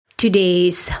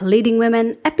Today's Leading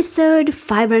Women, episode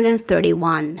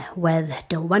 531, with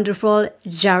the wonderful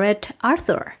Jarrett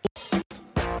Arthur.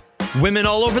 Women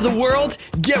all over the world,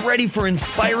 get ready for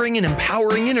inspiring and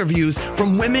empowering interviews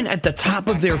from women at the top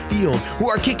of their field who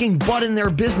are kicking butt in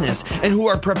their business and who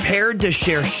are prepared to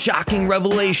share shocking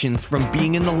revelations from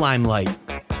being in the limelight.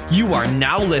 You are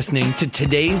now listening to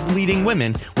Today's Leading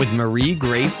Women with Marie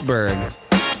Grace Berg.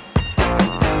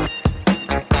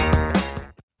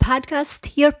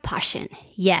 Podcast your passion.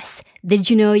 Yes, did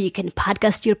you know you can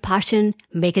podcast your passion,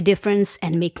 make a difference,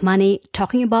 and make money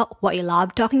talking about what you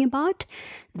love talking about?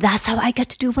 That's how I get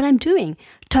to do what I'm doing,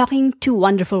 talking to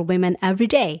wonderful women every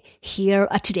day. Here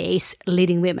are today's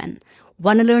Leading Women.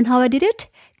 Want to learn how I did it?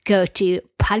 Go to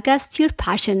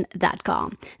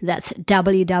podcastyourpassion.com. That's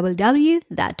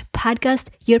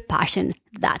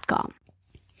www.podcastyourpassion.com.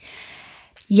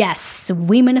 Yes,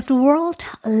 women of the world,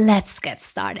 let's get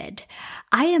started.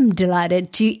 I am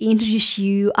delighted to introduce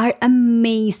you our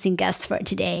amazing guest for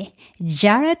today,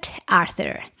 Jarrett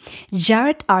Arthur.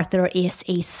 Jarrett Arthur is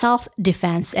a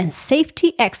self-defense and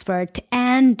safety expert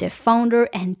and the founder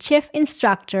and chief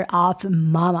instructor of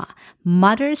MAMA,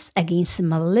 Mothers Against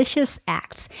Malicious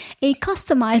Acts, a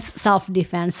customized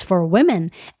self-defense for women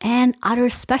and other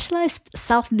specialized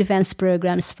self-defense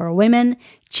programs for women,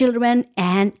 children,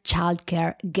 and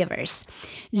childcare givers.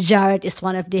 Jarrett is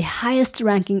one of the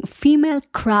highest-ranking female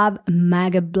Krav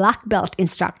Maga black belt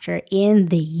instructor in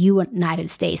the United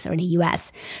States or the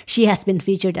US. She has been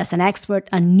featured as an expert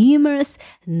on numerous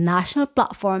national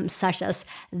platforms such as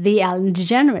The Ellen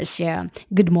DeGeneres Show,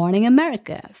 Good Morning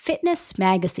America, Fitness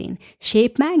Magazine,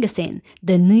 Shape Magazine,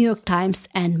 The New York Times,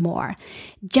 and more.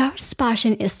 Jarrett's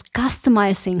passion is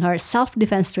customizing her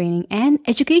self-defense training and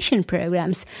education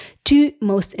programs to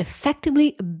most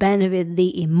effectively benefit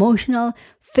the emotional,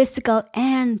 physical,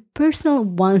 and personal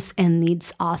wants and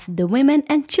needs of the women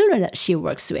and children that she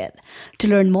works with. To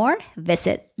learn more,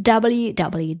 visit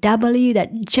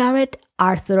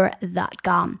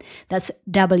www.jarrettarthur.com. That's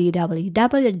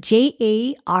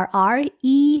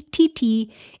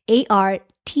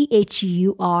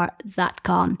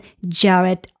www.jarrettarthur.com.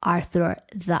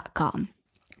 jarrettarthur.com.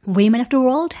 Women of the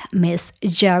world, Miss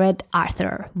Jarrett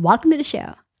Arthur. Welcome to the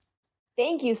show.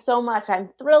 Thank you so much. I'm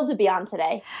thrilled to be on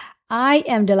today. I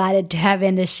am delighted to have you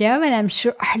in the show, and I'm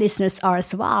sure our listeners are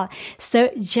as well. So,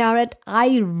 Jarrett,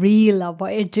 I really love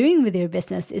what you're doing with your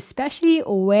business, especially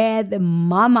with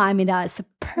Mama. I mean, that's a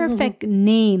perfect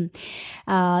name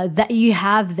that you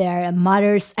have there,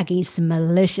 Mothers Against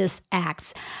Malicious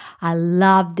Acts. I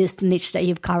love this niche that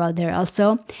you've covered there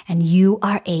also. And you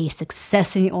are a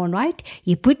success in your own right.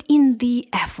 You put in the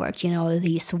effort,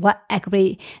 the sweat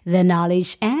equity, the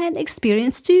knowledge and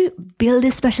experience to build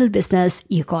a special business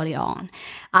you call your own.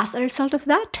 As a result of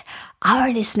that,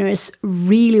 our listeners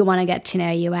really want to get to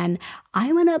know you, and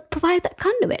I want to provide that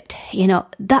conduit,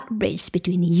 that bridge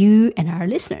between you and our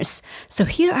listeners. So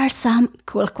here are some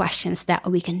cool questions that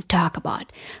we can talk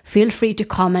about. Feel free to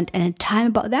comment anytime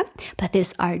about them, but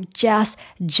these are just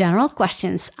general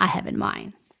questions I have in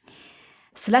mind.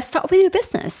 So let's start with your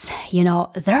business.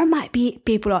 There might be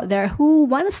people out there who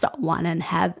want to start one and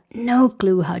have no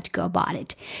clue how to go about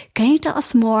it. Can you tell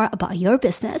us more about your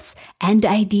business and the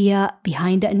idea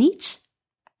behind that niche?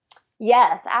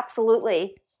 Yes,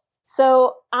 absolutely.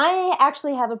 So I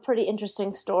actually have a pretty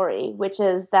interesting story, which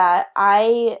is that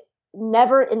I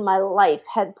never in my life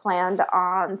had planned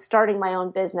on starting my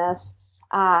own business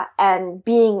and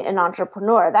being an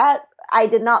entrepreneur. That I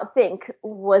did not think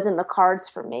was in the cards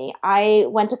for me. I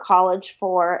went to college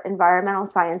for environmental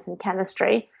science and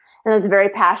chemistry, and I was very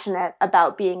passionate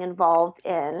about being involved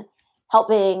in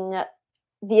helping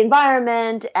the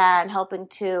environment and helping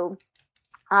to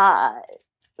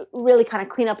really kind of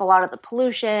clean up a lot of the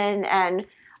pollution and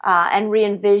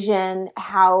re-envision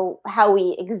how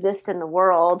we exist in the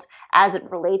world as it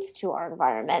relates to our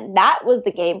environment. That was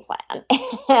the game plan.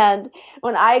 And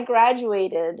when I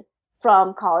graduated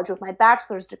from college with my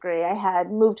bachelor's degree, I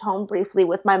had moved home briefly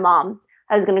with my mom.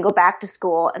 I was going to go back to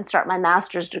school and start my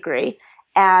master's degree.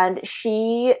 And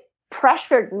she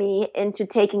pressured me into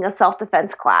taking a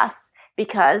self-defense class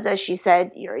because, as she said,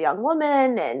 you're a young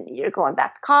woman and you're going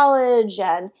back to college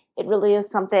and it really is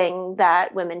something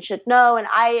that women should know. And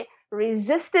I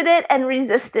resisted it and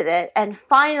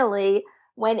finally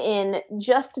went in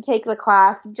just to take the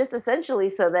class, just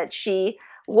essentially so that she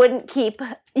wouldn't keep,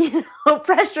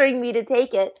 pressuring me to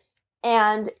take it.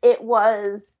 And it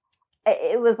was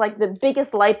like the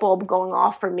biggest light bulb going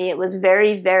off for me. It was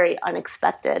very, very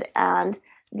unexpected. And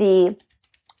the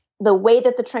way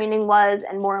that the training was,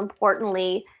 and more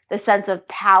importantly, the sense of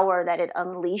power that it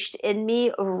unleashed in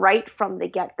me right from the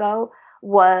get-go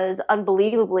was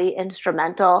unbelievably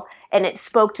instrumental, and it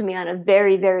spoke to me on a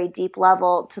very, very deep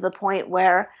level, to the point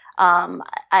where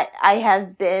I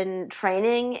have been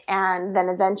training and then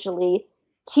eventually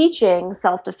teaching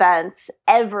self-defense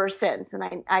ever since.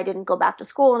 And I didn't go back to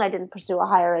school, and I didn't pursue a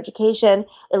higher education,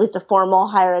 at least a formal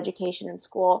higher education in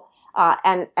school.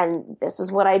 And this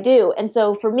is what I do. And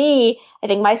so for me, I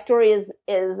think my story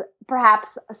is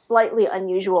perhaps slightly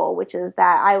unusual, which is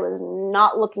that I was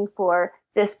not looking for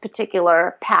this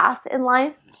particular path in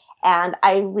life. And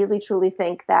I really, truly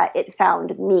think that it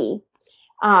found me.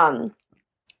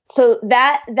 So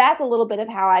that's a little bit of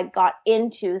how I got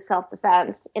into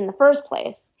self-defense in the first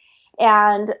place,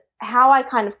 and how I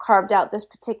kind of carved out this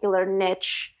particular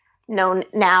niche known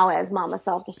now as Mama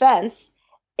Self-Defense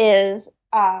is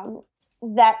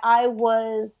that I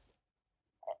was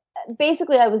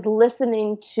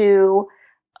listening to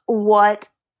what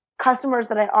customers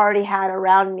that I already had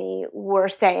around me were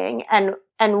saying, and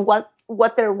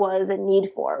what there was a need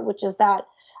for, which is that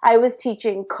I was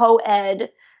teaching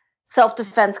co-ed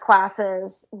self-defense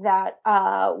classes that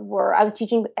I was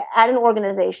teaching at an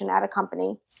organization, at a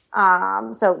company,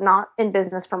 so not in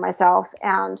business for myself.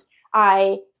 And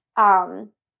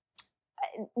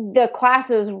the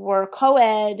classes were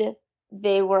co-ed.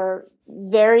 They were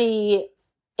very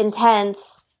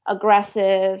intense,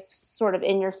 aggressive, sort of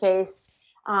in your face.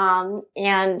 And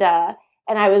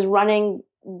I was running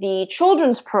the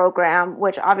children's program,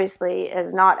 which obviously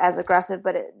is not as aggressive,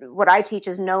 but what I teach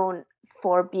is known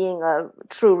for being a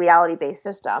true reality-based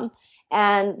system.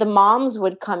 And the moms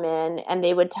would come in and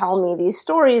they would tell me these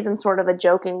stories in sort of a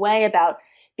joking way about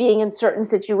being in certain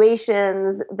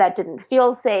situations that didn't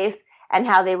feel safe, and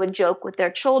how they would joke with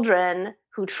their children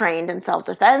who trained in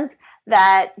self-defense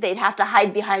that they'd have to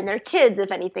hide behind their kids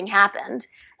if anything happened.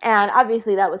 And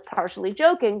obviously that was partially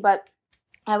joking, but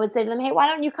I would say to them, hey, why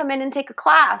don't you come in and take a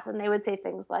class? And they would say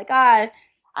things like, I'm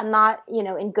not,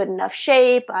 in good enough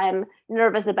shape. I'm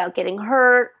nervous about getting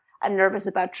hurt. I'm nervous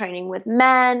about training with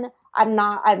men.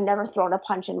 I've never thrown a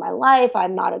punch in my life.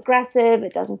 I'm not aggressive.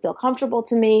 It doesn't feel comfortable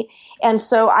to me. And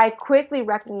so I quickly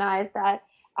recognized that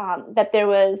there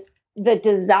was the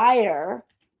desire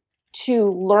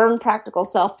to learn practical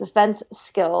self-defense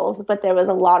skills, but there was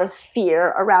a lot of fear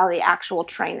around the actual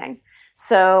training.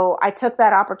 So I took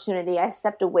that opportunity. I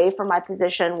stepped away from my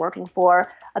position working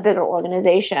for a bigger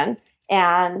organization,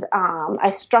 and I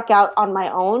struck out on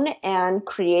my own and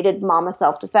created Mama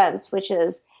Self-Defense, which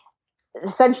is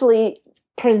essentially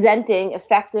presenting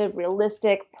effective,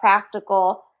 realistic,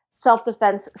 practical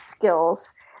self-defense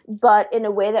skills, but in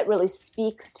a way that really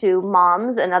speaks to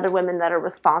moms and other women that are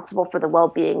responsible for the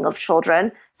well-being of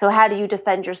children. So how do you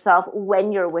defend yourself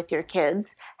when you're with your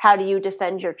kids? How do you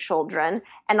defend your children?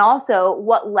 And also,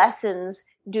 what lessons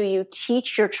do you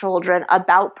teach your children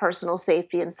about personal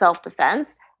safety and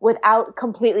self-defense without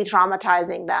completely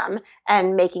traumatizing them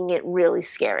and making it really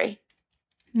scary?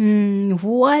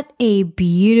 What a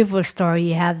beautiful story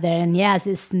you have there. And yes,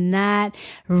 it's not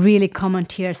really common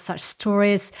to hear such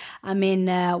stories. I mean,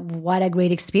 what a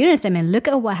great experience. I mean, look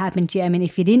at what happened to you. I mean,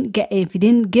 if you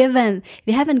haven't given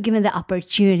the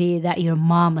opportunity that your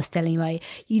mom was telling you,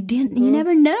 you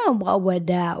never know what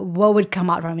would come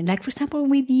out from it. Like, for example,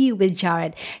 with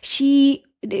Jared,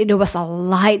 it was a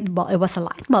light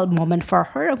bulb moment for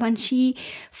her when she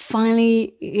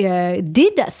finally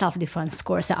did that self-defense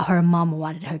course that her mom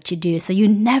wanted her to do. So you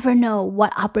never know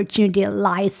what opportunity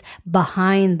lies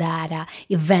behind that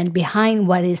event, behind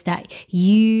what is that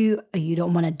you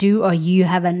don't want to do, or you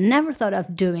haven't never thought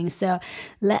of doing. So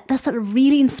that's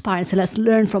really inspiring. So let's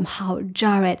learn from how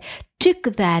Jared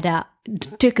took that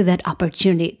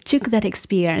opportunity, took that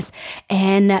experience,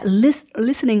 and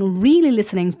really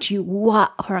listening to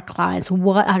what her clients,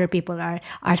 what other people are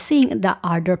seeing that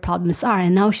other problems are.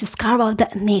 And now she's carved out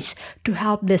that niche to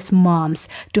help these moms,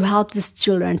 to help these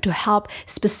children, to help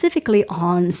specifically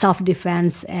on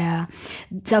self-defense,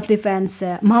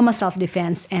 mama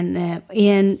self-defense, and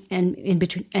in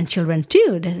between, and children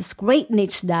too. This great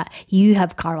niche that you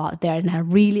have carved out there, and I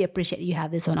really appreciate you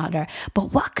have this one out there.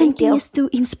 But what continues to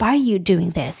inspire you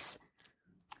doing this?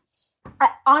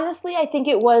 Honestly, I think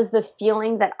it was the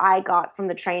feeling that I got from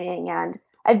the training. And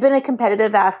I've been a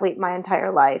competitive athlete my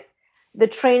entire life. The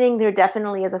training, there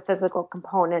definitely is a physical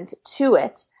component to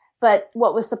it. But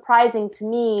what was surprising to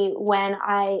me and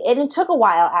it took a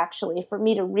while actually for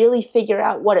me to really figure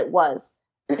out what it was.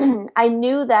 I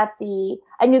knew that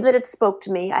it spoke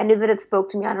to me. I knew that it spoke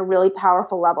to me on a really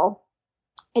powerful level.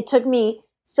 It took me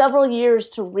several years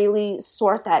to really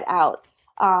sort that out.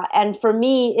 And for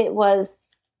me, it was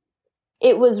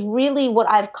really what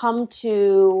I've come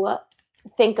to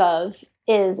think of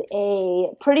is a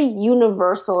pretty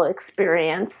universal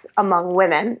experience among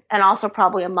women and also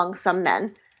probably among some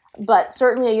men, but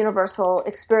certainly a universal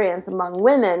experience among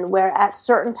women where at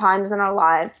certain times in our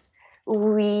lives,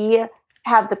 we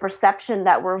have the perception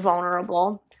that we're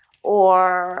vulnerable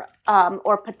or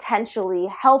potentially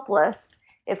helpless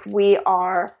if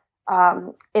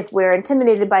if we're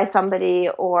intimidated by somebody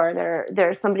or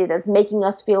there's somebody that's making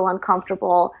us feel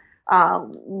uncomfortable.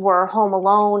 We're home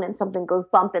alone and something goes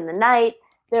bump in the night.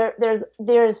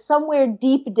 There's somewhere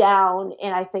deep down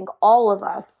in, I think, all of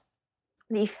us,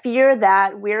 the fear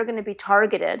that we're going to be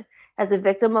targeted as a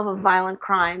victim of a violent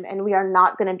crime and we are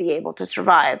not going to be able to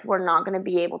survive. We're not going to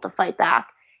be able to fight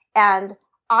back. And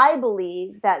I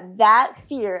believe that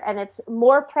fear, and it's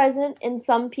more present in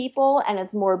some people and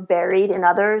it's more buried in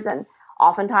others. And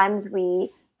oftentimes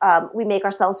we make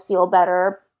ourselves feel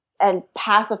better and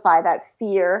pacify that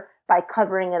fear by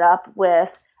covering it up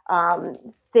with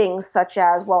things such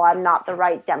as, well, I'm not the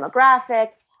right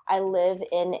demographic. I live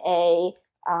in a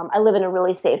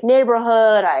really safe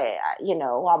neighborhood.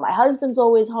 While my husband's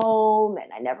always home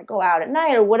and I never go out at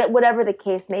night or whatever the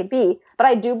case may be. But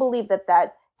I do believe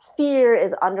that fear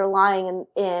is underlying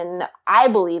in I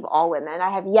believe all women. I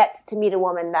have yet to meet a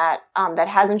woman that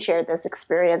hasn't shared this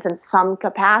experience in some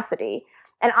capacity.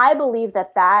 And I believe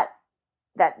that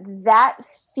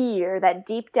fear, that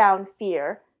deep down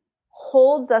fear,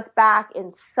 holds us back in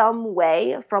some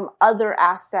way from other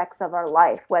aspects of our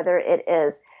life, whether it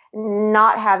is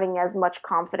not having as much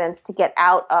confidence to get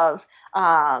out of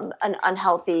an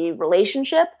unhealthy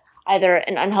relationship, either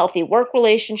an unhealthy work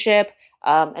relationship,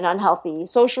 an unhealthy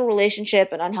social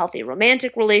relationship, an unhealthy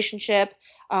romantic relationship,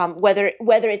 whether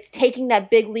it's taking that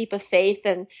big leap of faith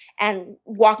and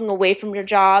walking away from your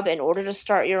job in order to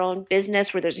start your own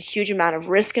business where there's a huge amount of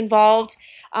risk involved.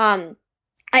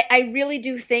 I really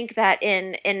do think that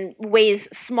in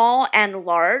ways small and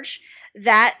large,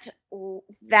 that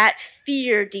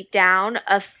fear deep down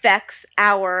affects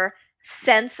our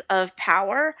sense of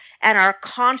power and our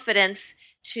confidence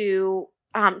to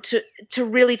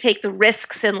really take the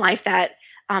risks in life that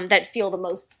feel the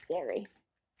most scary.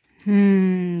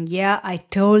 Yeah, I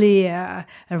totally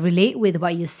relate with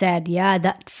what you said. Yeah,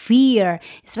 that fear,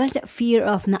 especially that fear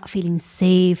of not feeling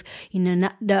safe,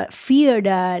 not the fear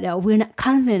that we're not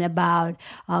confident about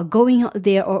going out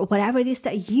there or whatever it is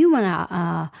that you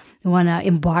wanna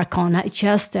embark on, not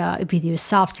just with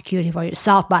yourself, security for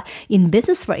yourself, but in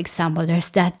business, for example,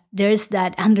 there's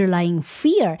that underlying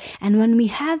fear. And when we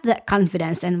have that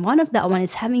confidence, and one of that one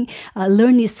is having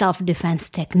learn these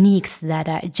self-defense techniques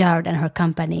that Jared and her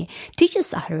company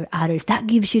teaches others, that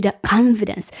gives you that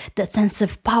confidence, that sense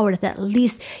of power, that at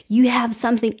least you have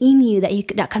something in you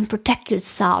that can protect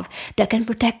yourself, that can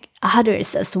protect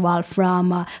others as well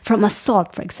from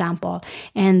assault, for example.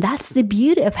 And that's the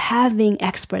beauty of having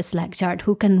experts like Jared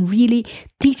who can really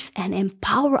teach and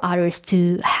empower others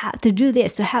to do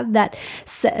this, to have that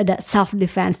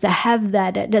self-defense, to have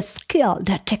that skill,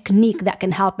 that technique that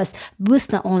can help us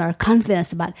boost not only our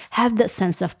confidence but have that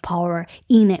sense of power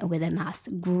in it within us.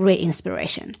 Great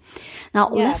inspiration. Now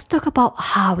let's talk about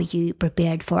how you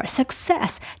prepared for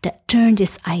success that turned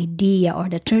this idea or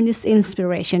that turned this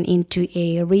inspiration into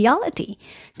a reality.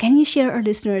 Can you share our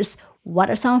listeners what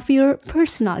are some of your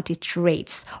personality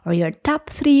traits or your top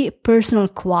 3 personal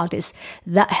qualities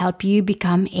that help you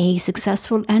become a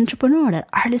successful entrepreneur that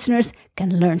our listeners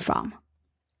can learn from?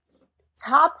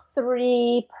 Top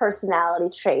 3 personality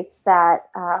traits that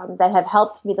have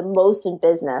helped me the most in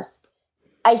business.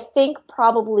 I think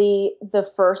probably the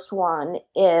first one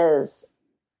is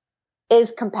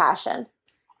compassion.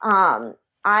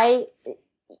 I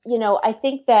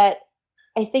think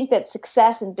that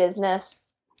success in business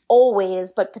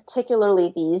always, but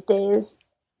particularly these days,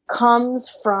 comes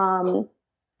from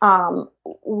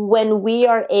when we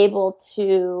are able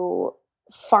to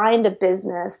find a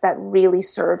business that really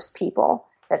serves people,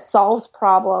 that solves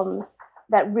problems,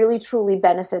 that really truly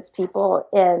benefits people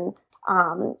in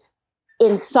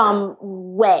some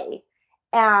way.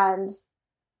 And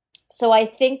so I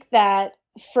think that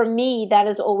for me, that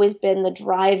has always been the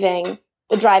driving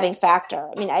factor.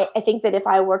 I mean, I think that if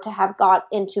I were to have got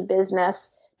into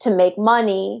business to make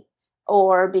money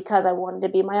or because I wanted to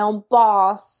be my own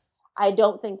boss, I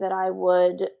don't think that I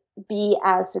would be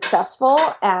as successful.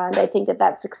 And I think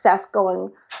that success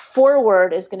going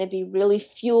forward is going to be really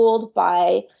fueled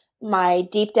by my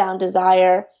deep down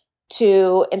desire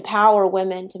to empower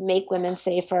women, to make women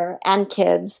safer and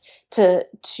kids,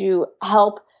 to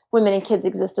help women and kids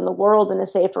exist in the world in a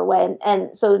safer way.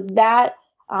 And so that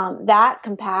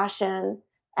compassion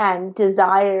and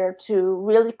desire to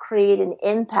really create an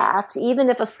impact, even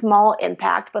if a small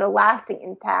impact, but a lasting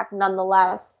impact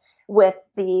nonetheless, with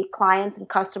the clients and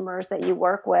customers that you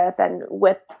work with and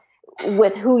with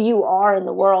who you are in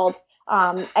the world.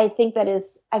 I think that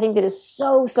is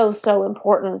so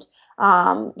important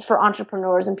for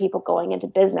entrepreneurs and people going into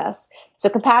business. So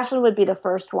compassion would be the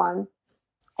first one.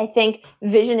 I think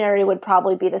visionary would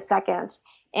probably be the second.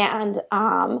 And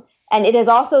it has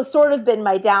also sort of been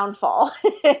my downfall,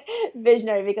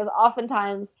 visionary, because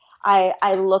oftentimes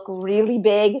I look really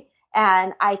big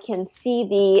and I can see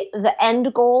the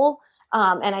end goal.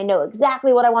 And I know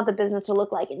exactly what I want the business to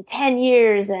look like in 10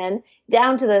 years and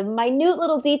down to the minute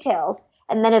little details.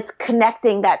 And then it's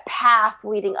connecting that path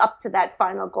leading up to that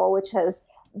final goal, which has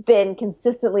been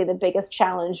consistently the biggest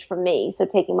challenge for me. So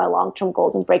taking my long-term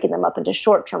goals and breaking them up into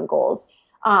short-term goals.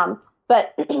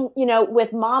 But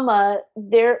with Mama,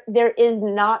 there is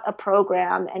not a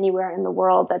program anywhere in the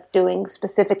world that's doing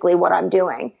specifically what I'm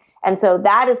doing. And so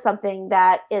that is something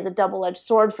that is a double-edged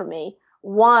sword for me.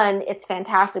 One, it's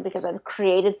fantastic because I've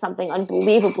created something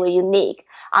unbelievably unique.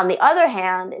 On the other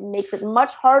hand, it makes it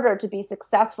much harder to be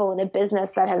successful in a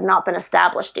business that has not been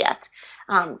established yet.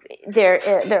 There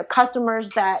are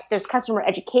customers there's customer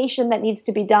education that needs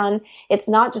to be done. It's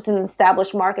not just an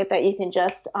established market that you can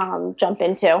just jump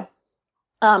into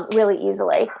really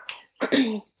easily.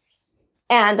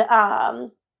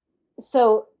 And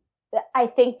so I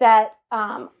think that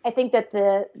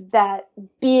that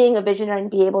being a visionary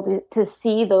and be able to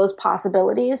see those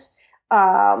possibilities,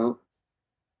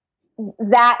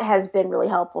 that has been really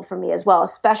helpful for me as well,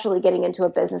 especially getting into a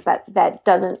business that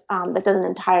doesn't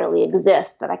entirely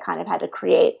exist, that I kind of had to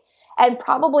create. And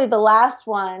probably the last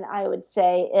one I would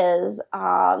say is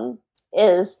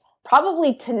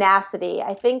probably tenacity.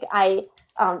 I think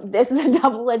this is a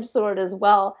double-edged sword as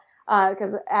well.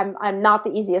 Because I'm not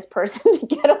the easiest person to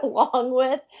get along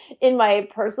with in my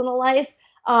personal life,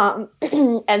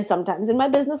 and sometimes in my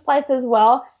business life as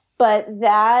well. But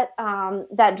that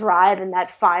drive and that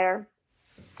fire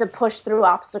to push through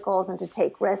obstacles and to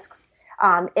take risks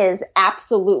is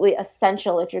absolutely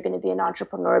essential if you're going to be an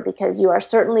entrepreneur, because you are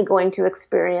certainly going to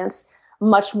experience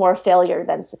much more failure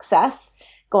than success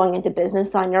going into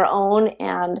business on your own.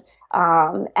 And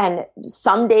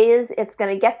some days it's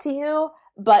going to get to you.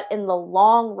 But in the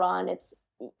long run, it's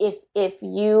if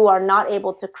you are not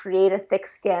able to create a thick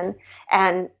skin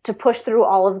and to push through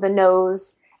all of the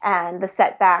no's and the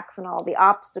setbacks and all the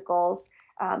obstacles,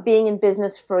 being in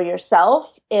business for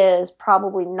yourself is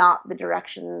probably not the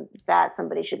direction that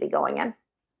somebody should be going in.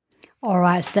 All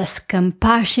right, so that's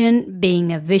compassion,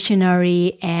 being a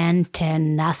visionary, and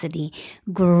tenacity.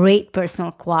 Great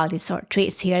personal qualities or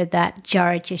traits here that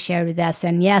Jared just shared with us.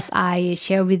 And yes, I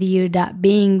share with you that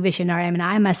being visionary, I mean,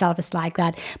 I myself is like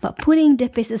that, but putting the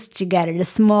pieces together, the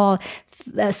small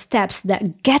steps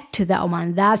that get to that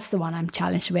one, that's the one I'm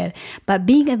challenged with. But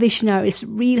being a visionary is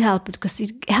really helpful because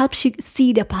it helps you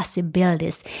see the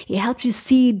possibilities. It helps you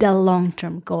see the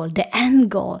long-term goal, the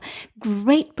end goal.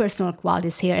 Great personal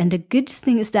qualities here. And the good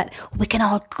thing is that we can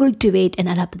all cultivate and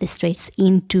adapt these traits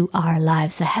into our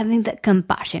lives. So having that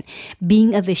compassion,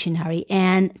 being a visionary,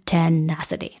 and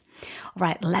tenacity. All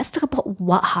right, let's talk about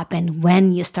what happened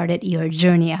when you started your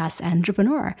journey as an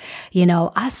entrepreneur. You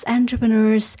know, as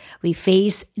entrepreneurs, we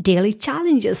face daily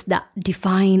challenges that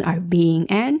define our being,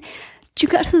 and to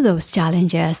get through those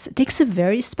challenges takes a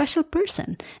very special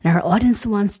person. And our audience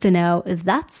wants to know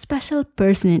that special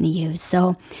person in you.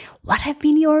 So what have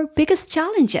been your biggest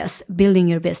challenges building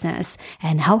your business?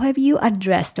 And how have you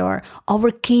addressed or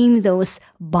overcame those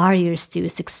barriers to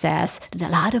success that a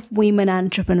lot of women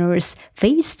entrepreneurs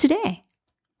face today?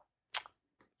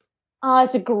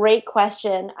 It's a great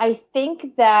question. I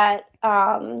think that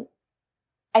the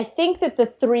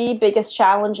three biggest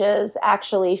challenges,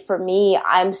 actually, for me,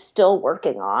 I'm still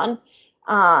working on.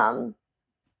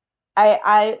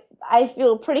 I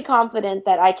feel pretty confident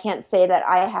that I can't say that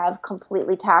I have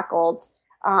completely tackled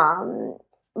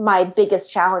my biggest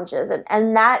challenges,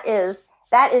 and that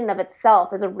in and of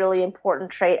itself is a really important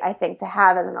trait, I think, to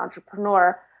have as an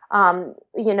entrepreneur.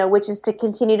 Which is to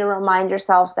continue to remind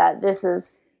yourself that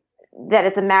it's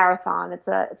a marathon. It's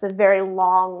a very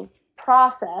long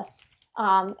process.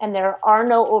 And there are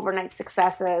no overnight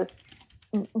successes,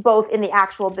 both in the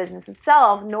actual business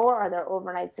itself, nor are there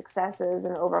overnight successes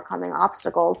in overcoming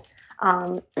obstacles.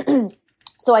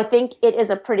 So I think it is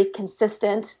a pretty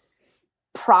consistent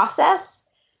process.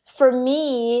 For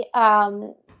me,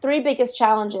 three biggest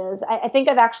challenges, I think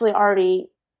I've actually already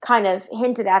kind of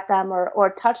hinted at them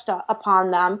or touched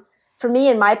upon them. For me,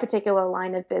 in my particular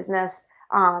line of business,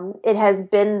 it has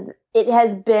been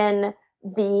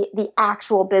the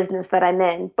actual business that I'm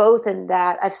in, both in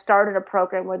that I've started a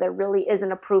program where there really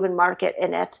isn't a proven market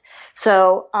in it.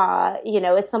 So,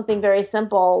 it's something very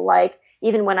simple, like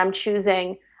even when I'm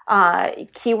choosing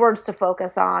keywords to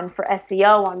focus on for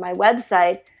SEO on my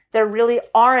website, there really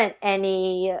aren't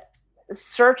any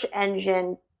search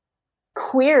engine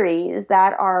queries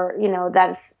that are, that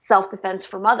is self-defense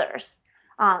for mothers,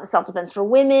 self-defense for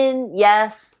women,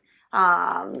 yes,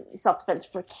 self-defense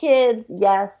for kids,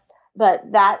 yes, but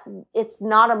that it's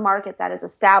not a market that is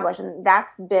established, and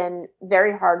that's been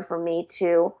very hard for me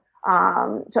to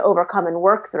overcome and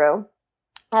work through,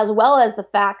 as well as the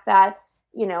fact that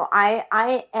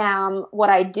I am, what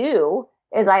I do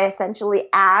is I essentially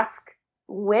ask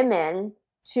women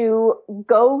to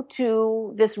go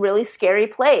to this really scary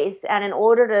place, and in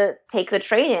order to take the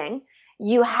training,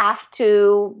 you have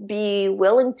to be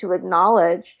willing to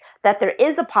acknowledge that there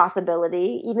is a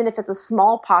possibility, even if it's a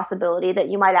small possibility, that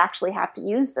you might actually have to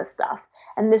use this stuff.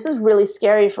 And this is really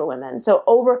scary for women. So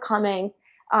overcoming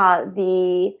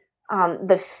the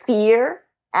fear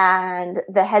and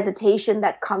the hesitation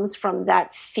that comes from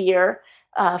that fear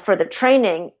for the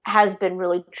training has been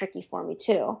really tricky for me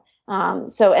too.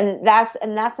 And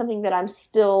that's something that I'm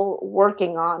still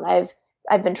working on.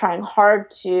 I've been trying hard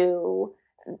to.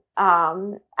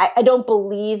 I don't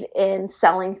believe in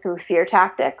selling through fear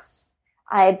tactics.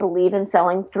 I believe in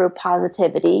selling through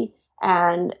positivity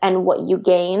and what you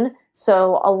gain.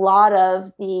 So a lot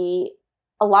of the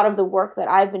work that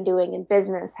I've been doing in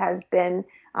business has been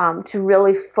to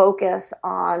really focus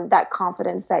on that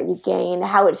confidence that you gain,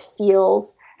 how it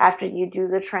feels after you do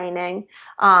the training,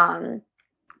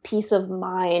 peace of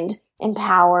mind,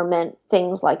 empowerment,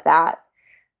 things like that.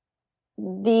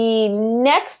 The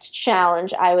next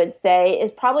challenge, I would say,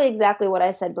 is probably exactly what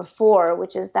I said before,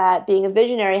 which is that being a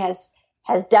visionary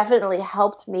has definitely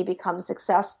helped me become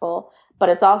successful, but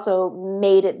it's also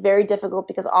made it very difficult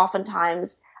because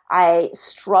oftentimes I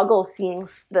struggle seeing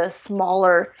the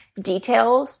smaller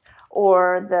details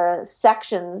or the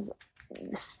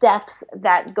steps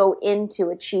that go into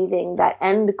achieving that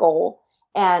end goal.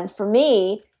 And for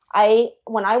me,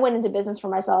 when I went into business for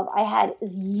myself, I had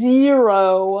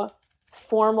zero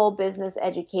formal business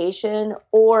education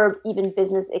or even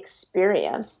business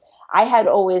experience. I had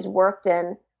always worked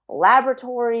in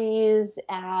laboratories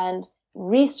and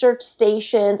research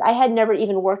stations. I had never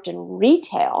even worked in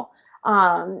retail.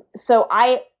 So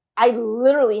I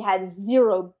literally had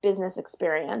zero business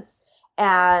experience.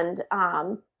 And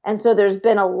so there's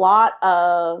been a lot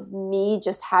of me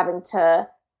just having to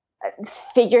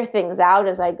figure things out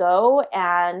as I go,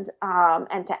 and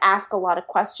to ask a lot of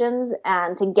questions,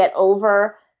 and to get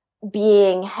over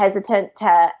being hesitant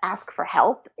to ask for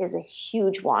help is a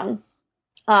huge one.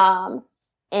 And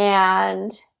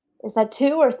is that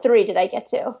 2 or 3 did I get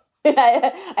to?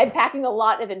 I'm packing a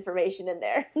lot of information in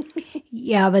there.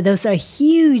 Yeah, but those are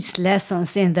huge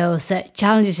lessons, and those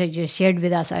challenges that you shared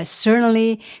with us. I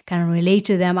certainly can relate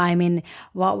to them. I mean,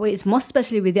 most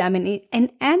especially with you, I mean,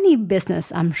 in any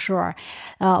business, I'm sure,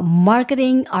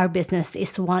 marketing our business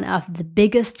is one of the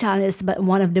biggest challenges, but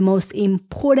one of the most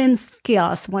important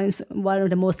skills, one of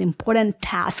the most important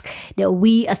tasks that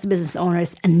we as business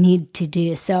owners need to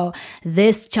do. So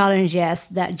these challenges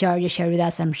that Georgia shared with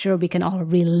us, I'm sure we can all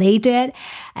relate to it.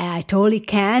 I totally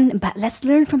can, but let's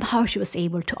learn from how she was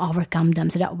able to overcome them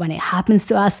so that when it happens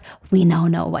to us, we now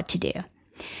know what to do.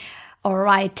 All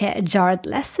right, Jared,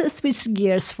 let's switch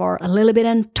gears for a little bit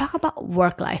and talk about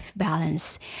work-life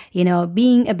balance.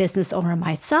 Being a business owner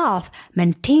myself,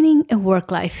 maintaining a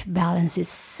work-life balance is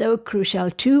so crucial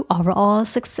to overall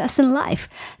success in life.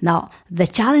 Now, the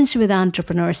challenge with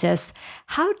entrepreneurs is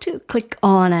how to click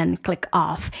on and click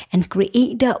off and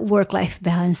create that work-life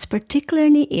balance,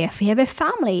 particularly if you have a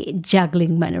family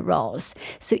juggling many roles.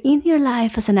 So in your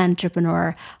life as an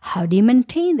entrepreneur, how do you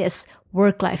maintain this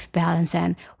work-life balance,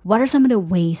 and what are some of the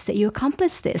ways that you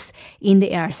accomplish this in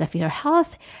the areas of your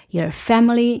health, your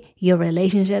family, your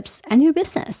relationships, and your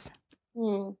business?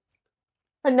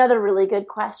 Another really good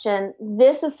question.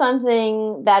 This is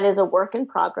something that is a work in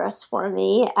progress for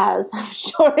me, as I'm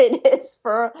sure it is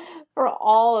for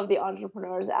all of the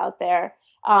entrepreneurs out there.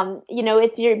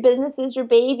 It's your business is your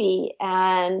baby,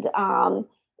 and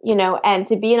and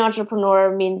to be an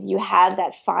entrepreneur means you have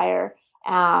that fire.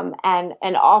 And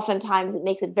oftentimes it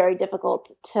makes it very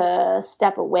difficult to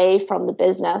step away from the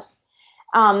business.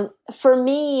 For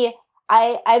me,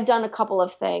 I've done a couple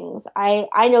of things.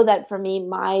 I know that for me,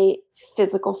 my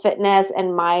physical fitness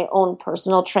and my own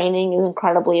personal training is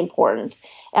incredibly important.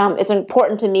 It's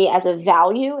important to me as a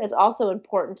value. It's also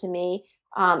important to me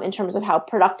in terms of how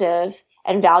productive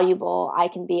and valuable I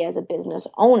can be as a business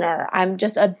owner. I'm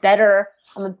a better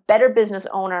business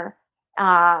owner.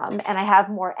 And I have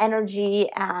more energy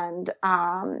and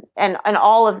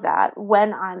all of that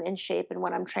when I'm in shape and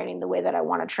when I'm training the way that I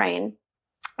want to train.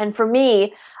 And for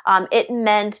me, it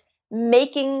meant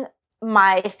making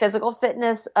my physical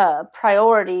fitness a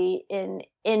priority in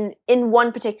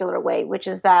one particular way, which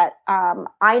is that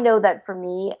I know that for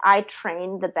me, I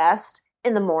train the best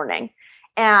in the morning.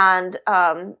 And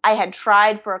I had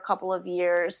tried for a couple of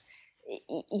years,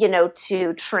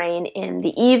 to train in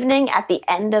the evening at the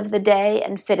end of the day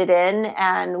and fit it in.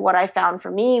 And what I found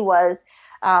for me was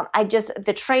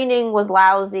the training was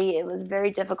lousy. It was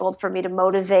very difficult for me to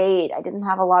motivate. I didn't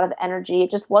have a lot of energy.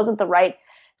 It just wasn't the right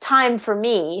time for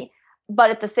me. But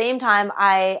at the same time,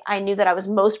 I knew that I was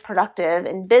most productive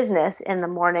in business in the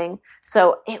morning.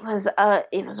 So it was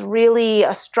really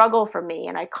a struggle for me.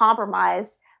 And I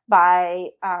compromised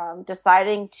by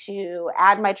deciding to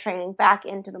add my training back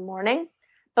into the morning,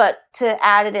 but to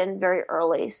add it in very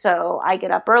early. So I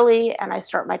get up early and I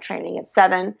start my training at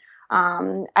 7.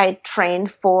 I train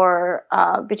for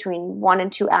between 1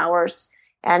 and 2 hours,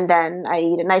 and then I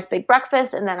eat a nice big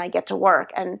breakfast, and then I get to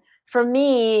work. And for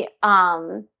me,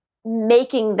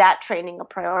 making that training a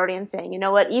priority and saying, you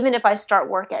know what, even if I start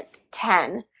work at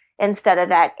 10 instead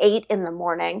of at 8 in the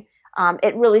morning,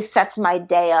 it really sets my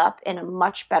day up in a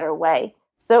much better way.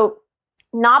 So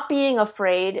not being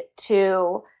afraid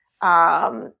to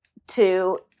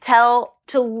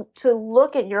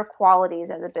look at your qualities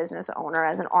as a business owner,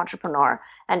 as an entrepreneur,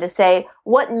 and to say,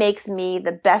 what makes me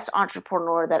the best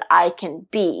entrepreneur that I can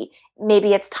be?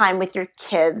 Maybe it's time with your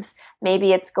kids.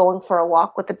 Maybe it's going for a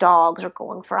walk with the dogs, or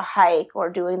going for a hike, or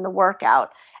doing the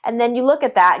workout. And then you look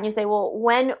at that and you say, well,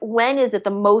 when is it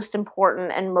the most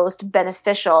important and most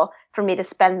beneficial for me to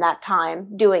spend that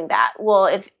time doing that? Well,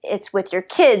 if it's with your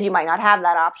kids, you might not have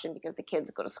that option because the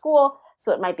kids go to school.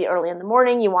 So it might be early in the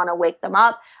morning. You want to wake them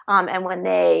up. And when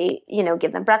they,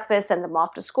 give them breakfast, send them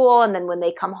off to school. And then when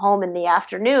they come home in the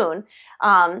afternoon.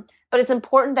 But it's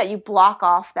important that you block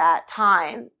off that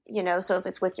time, so if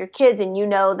it's with your kids and you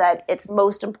know that it's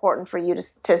most important for you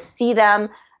to see them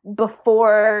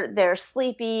before they're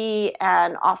sleepy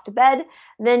and off to bed,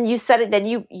 then you set it, then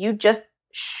you just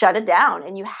shut it down,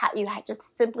 and you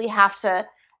just simply have to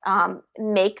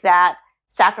make that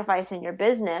sacrifice in your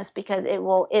business, because it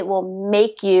will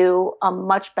make you a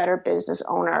much better business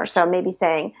owner. So maybe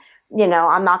saying,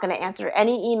 I'm not going to answer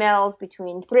any emails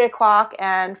between 3 o'clock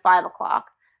and 5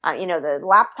 o'clock. The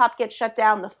laptop gets shut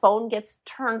down, the phone gets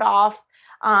turned off,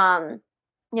 and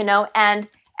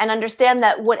understand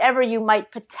that whatever you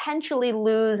might potentially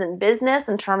lose in business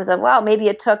in terms of, well, maybe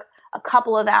it took a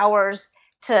couple of hours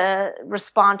to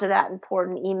respond to that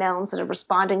important email instead of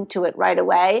responding to it right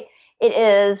away, it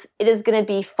is going to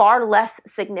be far less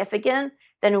significant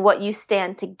than what you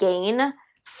stand to gain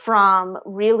from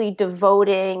really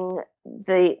devoting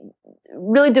to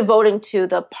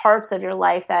the parts of your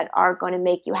life that are going to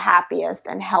make you happiest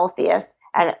and healthiest,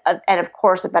 and of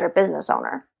course, a better business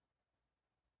owner.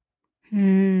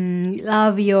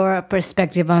 Love your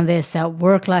perspective on this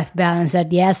work-life balance.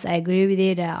 That yes, I agree with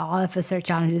it. All of us are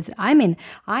challenges. I mean,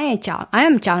 I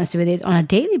am challenged with it on a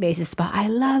daily basis. But I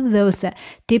love those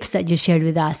tips that you shared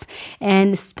with us,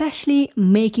 and especially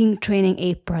making training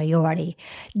a priority,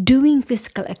 doing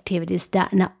physical activities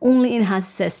that not only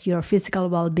enhances your physical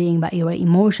well-being, but your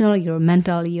emotional, your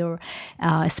mental, your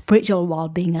spiritual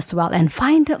well-being as well. And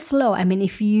find that flow. I mean,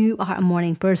 if you are a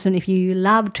morning person, if you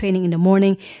love training in the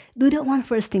morning, do that one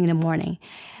first thing in the morning.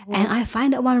 Mm-hmm. And I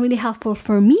find that one really helpful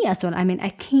for me as well. I mean,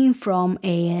 I came from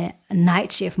a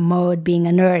night shift mode, being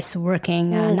a nurse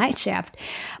working night shift.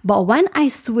 But when I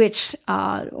switched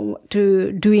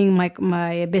to doing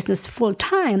my business full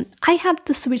time, I had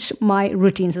to switch my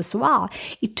routines as well.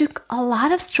 It took a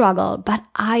lot of struggle, but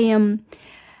I am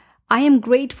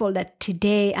grateful that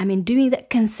today, doing that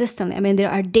consistently. There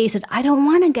are days that I don't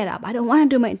want to get up. I don't want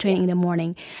to do my training in the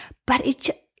morning, but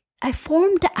I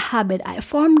formed that habit, I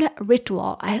formed that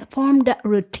ritual, I formed that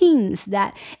routines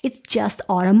that it's just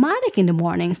automatic in the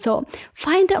morning. So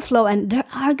find that flow, and there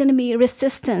are going to be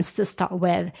resistance to start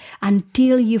with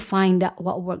until you find out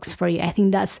what works for you. I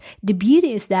think that's the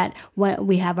beauty, is that when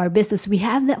we have our business, we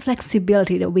have that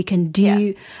flexibility that we can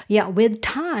do with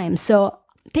time. So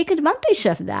take advantage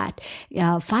of that.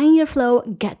 Find your flow,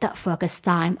 get that focus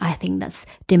time. I think that's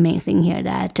the main thing here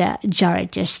that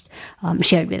Jared just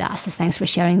shared with us. So thanks for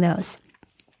sharing those.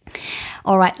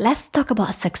 All right, let's talk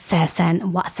about success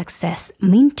and what success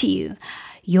means to you.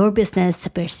 Your business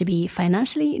appears to be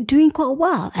financially doing quite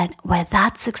well, and with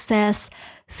that success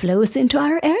flows into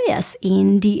other areas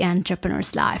in the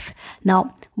entrepreneur's life.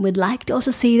 Now, We'd like to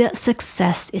also say that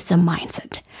success is a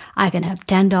mindset. I can have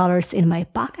 $10 in my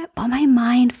pocket, but my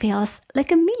mind feels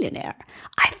like a millionaire.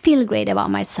 I feel great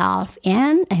about myself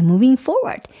and I'm moving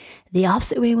forward. The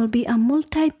opposite way will be a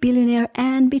multi-billionaire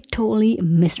and be totally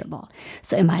miserable.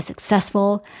 So am I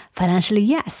successful? Financially,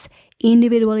 yes.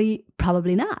 Individually,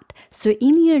 probably not. So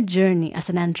in your journey as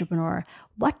an entrepreneur,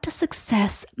 what does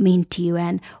success mean to you,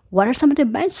 and what are some of the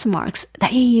benchmarks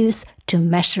that you use to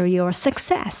measure your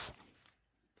success?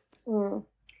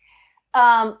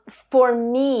 For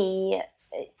me,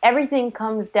 everything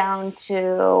comes down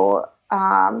to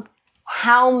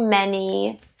how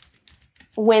many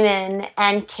women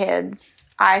and kids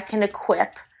I can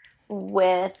equip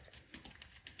with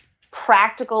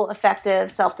practical,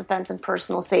 effective self-defense and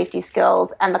personal safety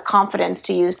skills and the confidence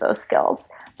to use those skills.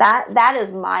 That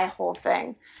is my whole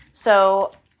thing.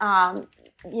 So,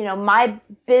 my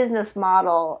business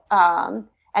model, and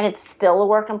it's still a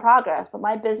work in progress, but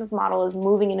my business model is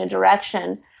moving in a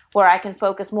direction where I can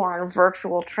focus more on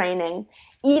virtual training,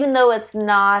 even though it's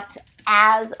not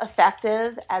as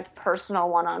effective as personal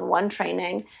one-on-one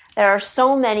training. There are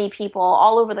so many people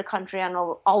all over the country and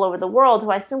all over the world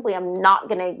who I simply am not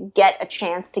going to get a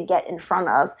chance to get in front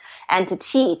of and to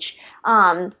teach,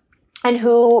 and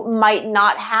who might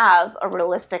not have a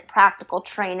realistic practical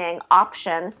training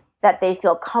option that they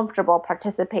feel comfortable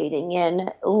participating in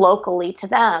locally to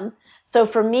them. So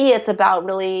for me, it's about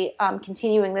really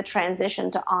continuing the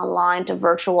transition to online, to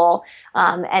virtual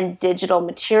and digital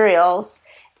materials,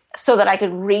 so that I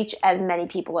could reach as many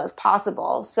people as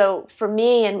possible. So for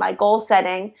me, in my goal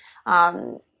setting,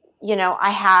 I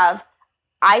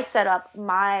set up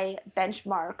my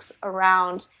benchmarks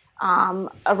around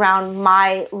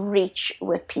my reach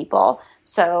with people.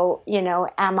 So,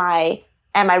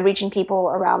 am I reaching people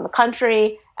around the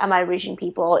country? Am I reaching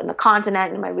people in the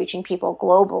continent? Am I reaching people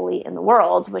globally in the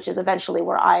world, which is eventually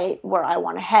where I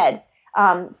want to head?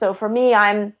 So for me,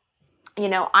 I'm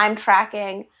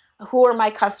tracking who are my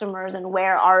customers and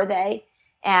where are they,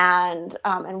 and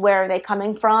where are they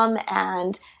coming from,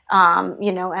 and I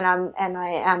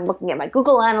am looking at my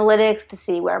Google Analytics to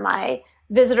see where my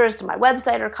visitors to my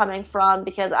website are coming from,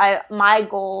 because my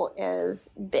goal is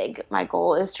big. My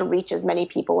goal is to reach as many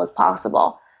people as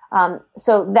possible.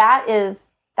 So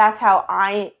that's how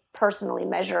I personally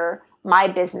measure my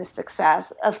business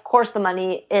success. Of course, the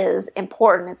money is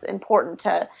important. It's important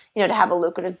to have a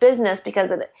lucrative business, because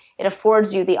it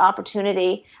affords you the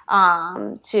opportunity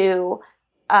to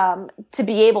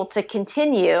be able to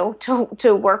continue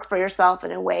to work for yourself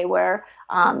in a way where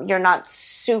you're not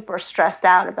super stressed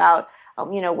out about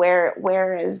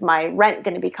where is my rent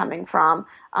going to be coming from,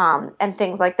 and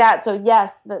things like that. So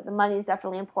yes, the money is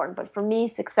definitely important, but for me,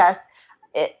 success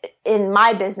in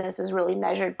my business is really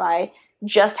measured by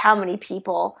just how many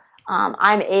people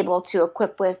I'm able to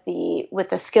equip with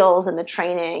the skills and the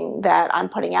training that I'm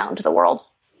putting out into the world.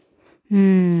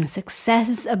 Success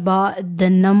is about the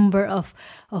number of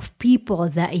people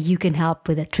that you can help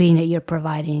with the training that you're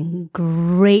providing.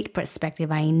 Great perspective,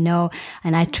 I know.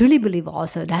 And I truly believe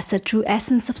also that's the true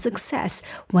essence of success,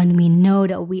 when we know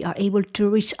that we are able to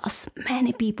reach as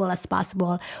many people as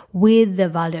possible with the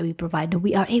value that we provide, that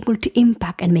we are able to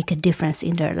impact and make a difference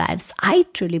in their lives. I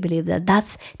truly believe that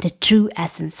that's the true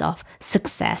essence of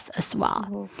success as well.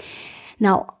 Mm-hmm.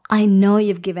 Now, I know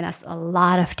you've given us a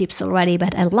lot of tips already,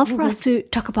 but I'd love for us to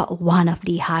talk about one of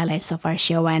the highlights of our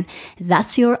show, and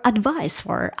that's your advice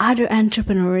for other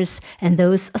entrepreneurs and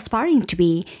those aspiring to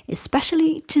be,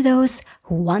 especially to those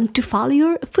who want to follow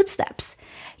your footsteps.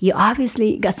 You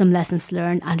obviously got some lessons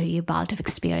learned under your belt of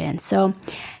experience, so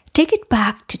take it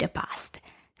back to the past.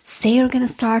 Say you're going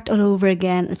to start all over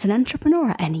again as an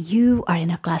entrepreneur, and you are in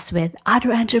a class with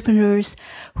other entrepreneurs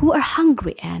who are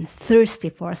hungry and thirsty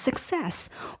for success,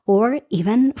 or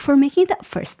even for making that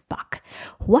first buck.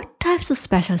 What types of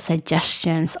special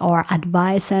suggestions or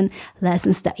advice and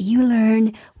lessons that you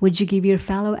learned would you give your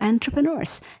fellow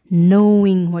entrepreneurs,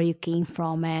 knowing where you came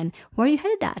from and where you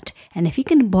headed at? And if you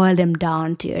can boil them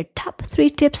down to your top 3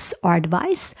 tips or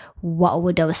advice, what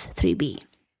would those 3 be?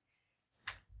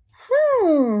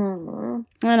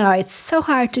 I know, it's so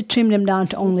hard to trim them down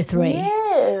to only 3.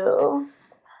 No.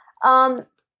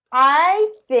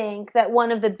 I think that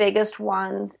one of the biggest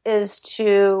ones is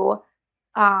to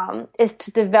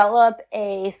develop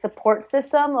a support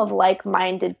system of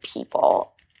like-minded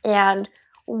people. And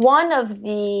one of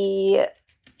the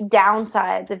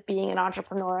downsides of being an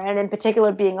entrepreneur, and in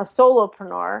particular being a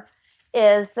solopreneur,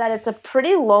 is that it's a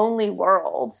pretty lonely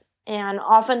world. And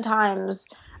oftentimes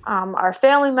our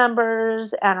family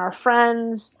members and our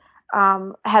friends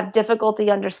have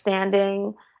difficulty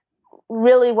understanding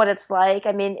really what it's like.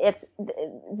 I mean,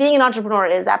 being an entrepreneur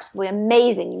is absolutely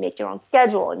amazing. You make your own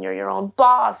schedule and you're your own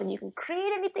boss and you can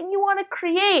create anything you want to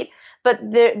create.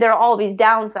 But there are all these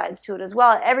downsides to it as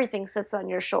well. Everything sits on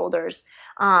your shoulders.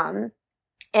 And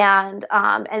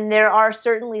there are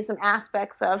certainly some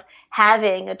aspects of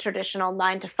having a traditional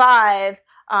 9 to 5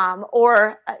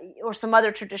 or some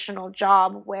other traditional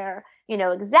job where you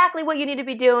know exactly what you need to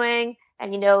be doing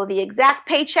and you know the exact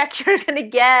paycheck you're going to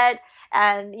get.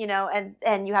 And you know,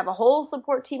 and you have a whole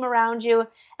support team around you,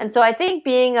 and so I think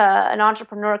being an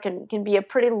entrepreneur can be a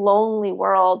pretty lonely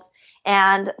world,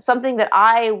 and something that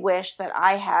I wish that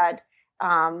I had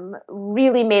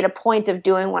really made a point of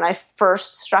doing when I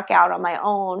first struck out on my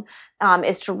own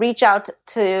is to reach out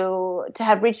to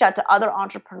other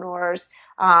entrepreneurs,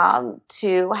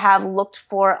 to have looked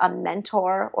for a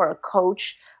mentor or a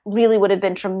coach. Really would have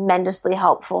been tremendously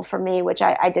helpful for me, which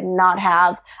I did not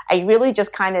have. I really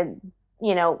just kind of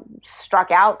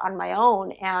struck out on my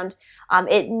own. And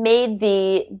it made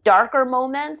the darker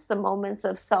moments, the moments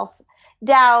of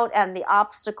self-doubt and the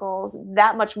obstacles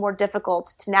that much more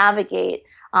difficult to navigate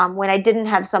when I didn't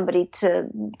have somebody to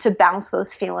bounce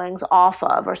those feelings off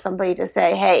of, or somebody to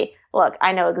say, hey, look,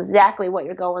 I know exactly what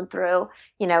you're going through.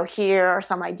 Here are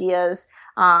some ideas.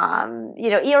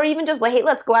 Or even just like, hey,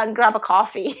 let's go out and grab a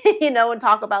coffee, and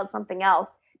talk about something else.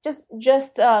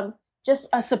 Just a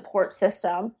support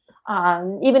system.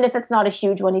 Even if it's not a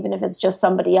huge one, even if it's just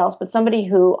somebody else, but somebody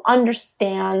who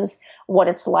understands what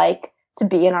it's like to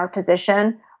be in our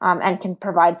position, and can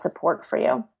provide support for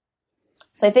you.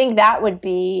 So I think that would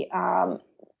be a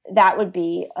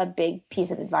big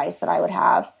piece of advice that I would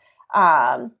have.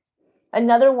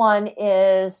 Another one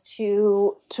is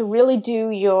to really do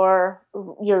your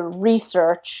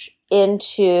research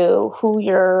into who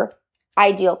your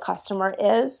ideal customer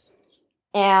is.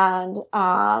 And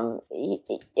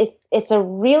it's a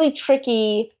really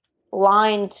tricky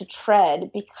line to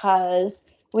tread because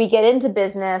we get into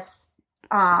business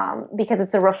because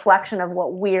it's a reflection of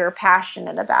what we're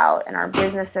passionate about, and our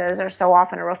businesses are so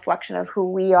often a reflection of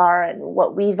who we are and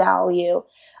what we value,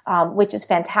 which is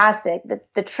fantastic.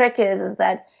 The trick is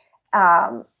that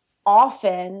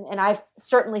often, and I've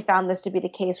certainly found this to be the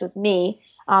case with me,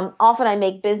 often I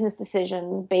make business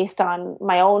decisions based on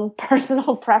my own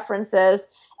personal preferences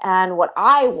and what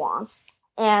I want,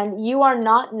 and you are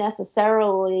not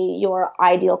necessarily your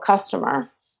ideal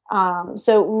customer.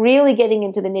 So really getting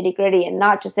into the nitty-gritty and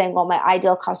not just saying, well, my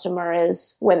ideal customer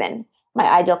is women,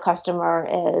 my ideal customer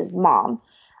is mom.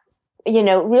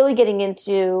 Really getting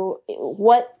into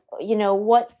what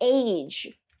age,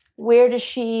 where does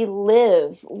she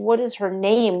live? What is her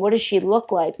name? What does she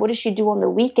look like? What does she do on the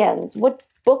weekends? What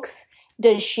books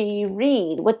does she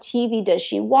read? What TV does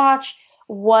she watch?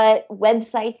 What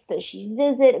websites does she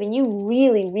visit? I mean, you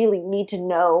really, really need to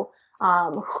know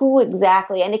who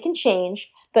exactly, and it can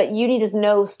change, but you need to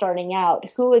know starting out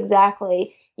who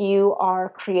exactly you are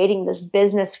creating this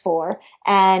business for,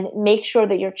 and make sure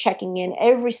that you're checking in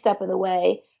every step of the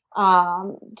way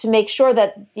to make sure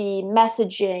that the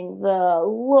messaging, the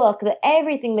look,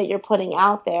 everything that you're putting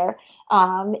out there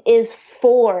is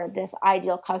for this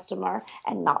ideal customer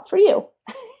and not for you.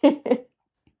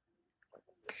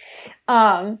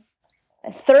 A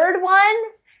third one,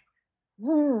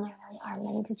 there are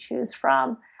many to choose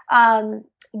from.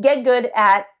 Get good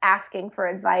at asking for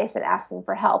advice and asking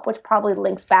for help, which probably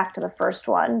links back to the first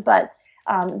one. But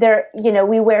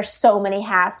we wear so many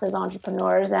hats as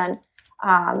entrepreneurs, and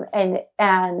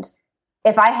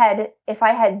if I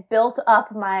had built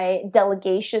up my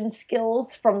delegation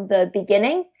skills from the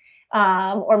beginning,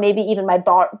 or maybe even my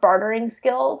bartering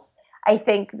skills, I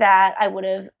think that I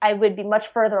would be much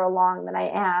further along than I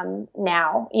am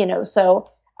now. So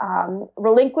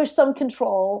relinquish some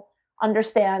control.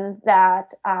 Understand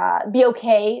that, be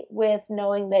okay with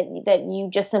knowing that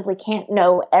you just simply can't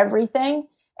know everything,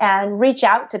 and reach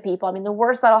out to people. I mean, the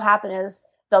worst that'll happen is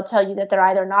they'll tell you that they're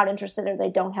either not interested or they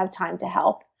don't have time to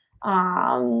help.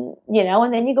 And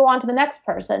then you go on to the next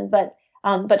person. But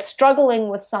struggling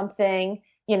with something,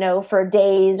 for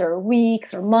days or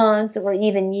weeks or months or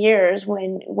even years,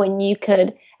 when you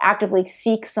could actively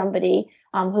seek somebody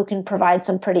who can provide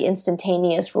some pretty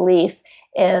instantaneous relief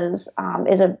is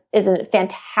a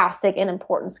fantastic and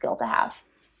important skill to have.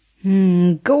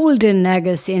 Golden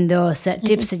nuggets in those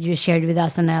tips that you shared with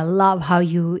us, and I love how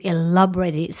you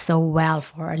elaborated it so well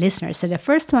for our listeners. So the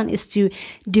first one is to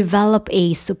develop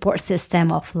a support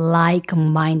system of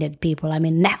like-minded people. I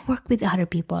mean, network with other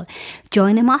people,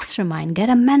 join a mastermind,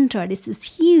 get a mentor. This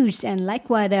is huge, and like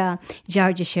what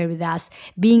Jared just shared with us,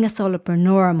 being a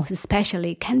solopreneur, most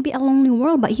especially, can be a lonely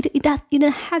world, but you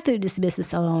don't have to do this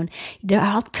business alone. There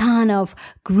are a ton of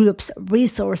groups,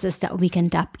 resources that we can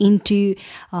tap into.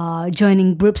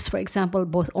 Joining groups, for example,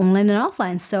 both online and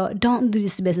offline. So don't do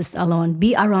this business alone.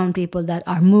 Be around people that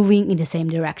are moving in the same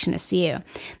direction as you.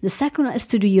 The second one is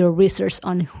to do your research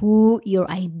on who your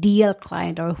ideal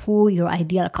client or who your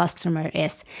ideal customer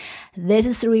is. This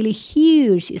is really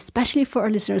huge, especially for our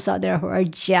listeners out there who are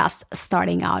just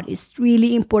starting out. It's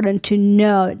really important to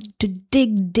know, to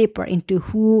dig deeper into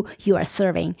who you are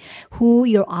serving, who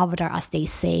your avatar, as they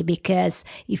say, because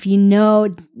if you know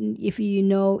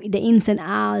the ins and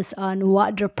outs on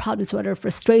what their problems, what their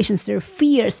frustrations, their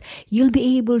fears, you'll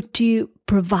be able to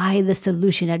provide the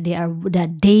solution that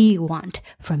they want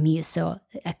from you. So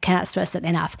I cannot stress it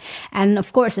enough. And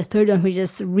of course, the third one, which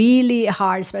is really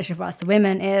hard, especially for us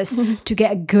women, is to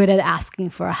get good at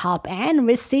asking for help and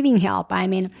receiving help. I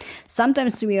mean,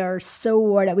 sometimes we are so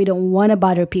worried that we don't want to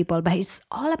bother people, but it's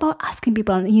all about asking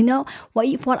people. And you know,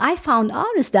 what I found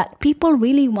out is that people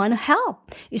really want to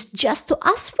help. It's just to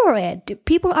ask for it.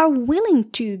 People are willing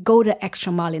to go the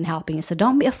extra mile in helping you. So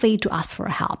don't be afraid to ask for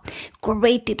help.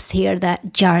 Great tips here that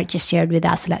Jared just shared with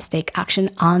us. Let's take action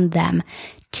on them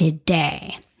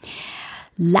today.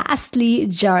 Lastly,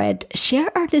 Jared,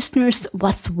 share our listeners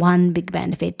what's one big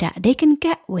benefit that they can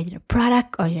get with your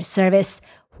product or your service,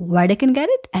 where they can get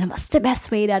it, and what's the best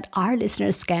way that our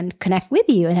listeners can connect with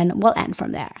you, and then we'll end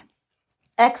from there.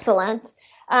 Excellent.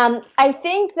 I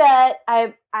think that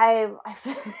I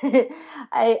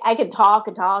could talk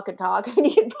and talk and talk, and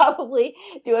you could probably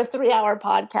do a 3-hour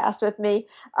podcast with me.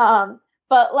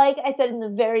 But like I said in the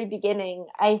very beginning,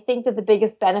 I think that the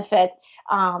biggest benefit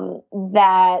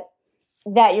that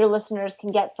your listeners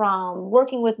can get from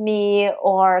working with me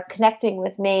or connecting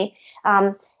with me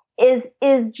is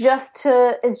just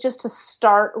to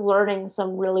start learning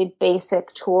some really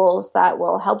basic tools that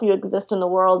will help you exist in the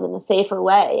world in a safer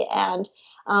way. And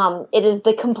it is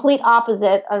the complete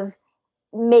opposite of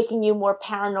making you more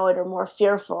paranoid or more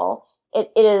fearful.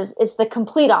 It's the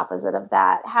complete opposite of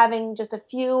that. Having just a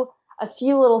few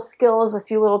little skills, a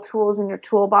few little tools in your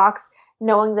toolbox,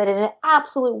 knowing that in an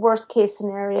absolute worst case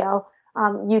scenario,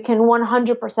 you can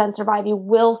 100% survive. You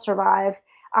will survive.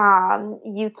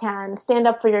 You can stand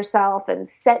up for yourself and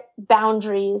set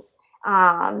boundaries,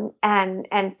 and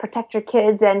protect your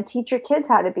kids and teach your kids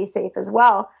how to be safe as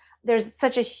well. There's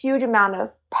such a huge amount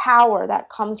of power that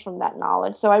comes from that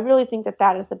knowledge. So I really think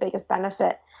that is the biggest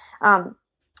benefit.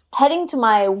 Heading to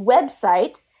my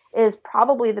website is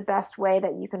probably the best way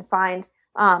that you can find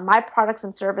my products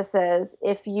and services.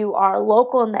 If you are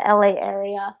local in the LA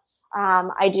area,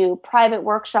 I do private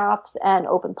workshops and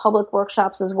open public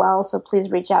workshops as well, so please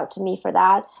reach out to me for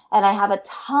that. And I have a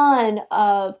ton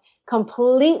of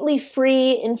completely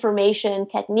free information,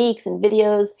 techniques, and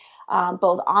videos,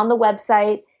 both on the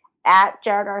website at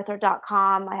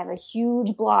jaredarthur.com. I have a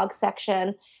huge blog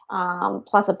section,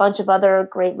 plus a bunch of other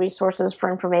great resources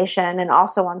for information, and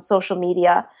also on social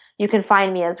media. You can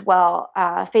find me as well.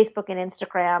 Facebook and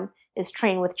Instagram is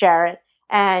Train with Jared,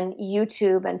 and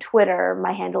YouTube and Twitter,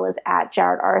 my handle is at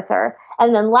Jared Arthur.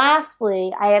 And then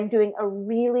lastly, I am doing a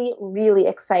really, really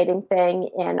exciting thing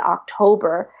in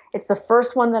October. It's the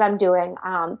first one that I'm doing.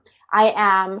 I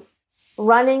am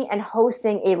running and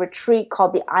hosting a retreat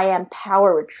called the I Am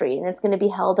Power Retreat, and it's going to be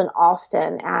held in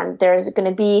Austin. And there's going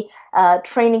to be a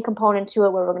training component to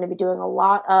it where we're going to be doing a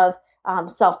lot of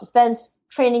self-defense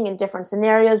training in different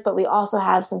scenarios, but we also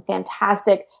have some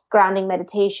fantastic grounding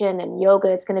meditation and yoga.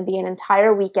 It's going to be an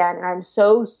entire weekend, and I'm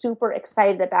so super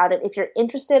excited about it. If you're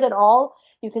interested at all,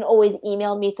 you can always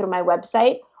email me through my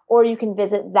website, or you can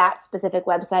visit that specific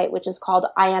website, which is called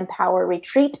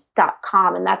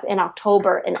IamPowerRetreat.com, and that's in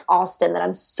October in Austin that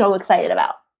I'm so excited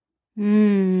about.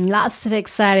 Lots of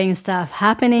exciting stuff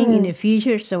happening in the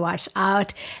future, so watch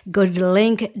out. Go to the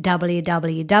link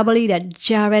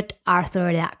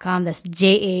www.jaredarthur.com. That's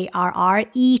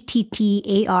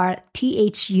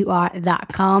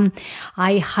JareTTARTHUR.com.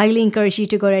 I highly encourage you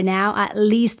to go there now. At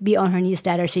least be on her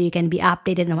newsletter so you can be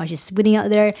updated on what she's putting out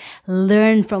there.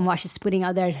 Learn from what she's putting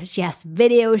out there. She has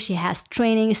videos, she has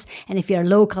trainings, and if you're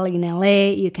locally in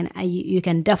LA, you can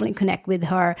definitely connect with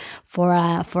her for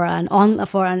an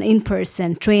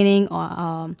in-person training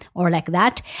or like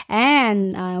that.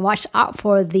 And watch out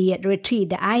for the retreat,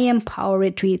 the I Am Power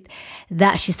retreat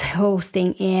that she's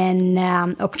hosting in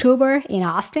October in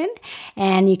Austin.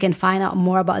 And you can find out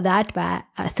more about that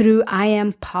through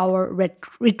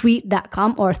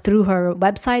IamPowerRetreat.com or through her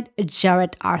website,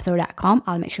 JarrettArthur.com.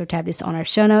 I'll make sure to have this on our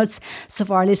show notes. So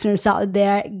for our listeners out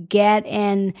there, get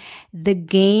in the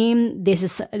game. This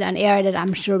is an area that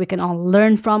I'm sure we can all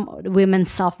learn from, women's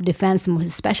self-defense, most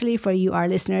especially for you, our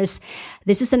listeners.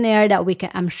 This is an area that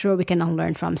I'm sure we can all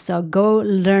learn from. So go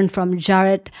learn from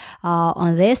Jarrett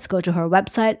on this. Go to her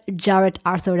website,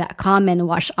 JarrettArthur.com, and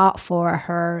watch out for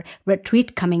her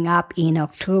retreat coming up in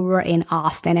October in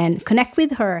Austin, and connect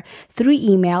with her through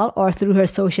email or through her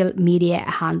social media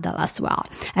handle as well.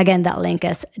 Again, that link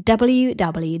is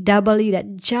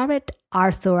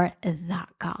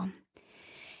www.jarrettarthur.com.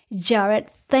 Jarrett,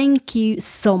 thank you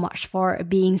so much for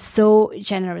being so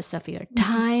generous of your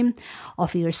time,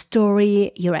 of your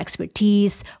story, your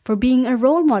expertise, for being a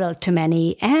role model to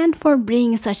many, and for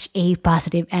bringing such a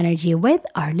positive energy with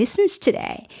our listeners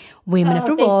today. Women of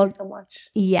the World. Thank you so much.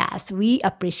 Yes, we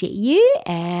appreciate you,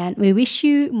 and we wish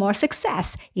you more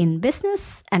success in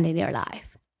business and in your life.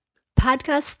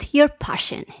 Podcast your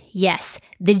passion. Yes,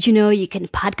 did you know you can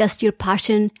podcast your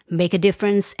passion, make a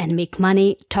difference, and make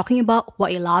money talking about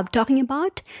what you love talking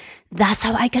about? That's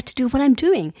how I get to do what I'm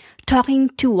doing, talking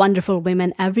to wonderful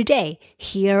women every day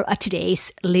here at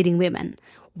Today's Leading Women.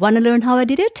 Want to learn how I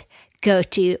did it? Go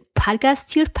to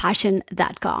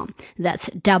podcastyourpassion.com. That's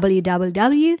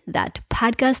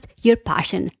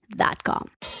www.podcastyourpassion.com.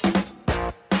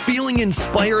 Feeling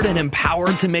inspired and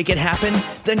empowered to make it happen?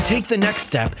 Then take the next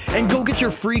step and go get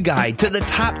your free guide to the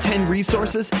top 10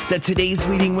 resources that today's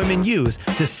leading women use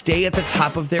to stay at the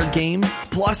top of their game,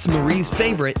 plus Marie's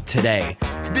favorite today.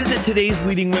 Visit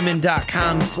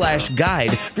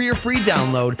todaysleadingwomen.com/guide for your free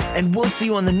download, and we'll see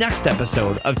you on the next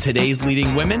episode of Today's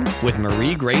Leading Women with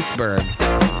Marie Grace Berg.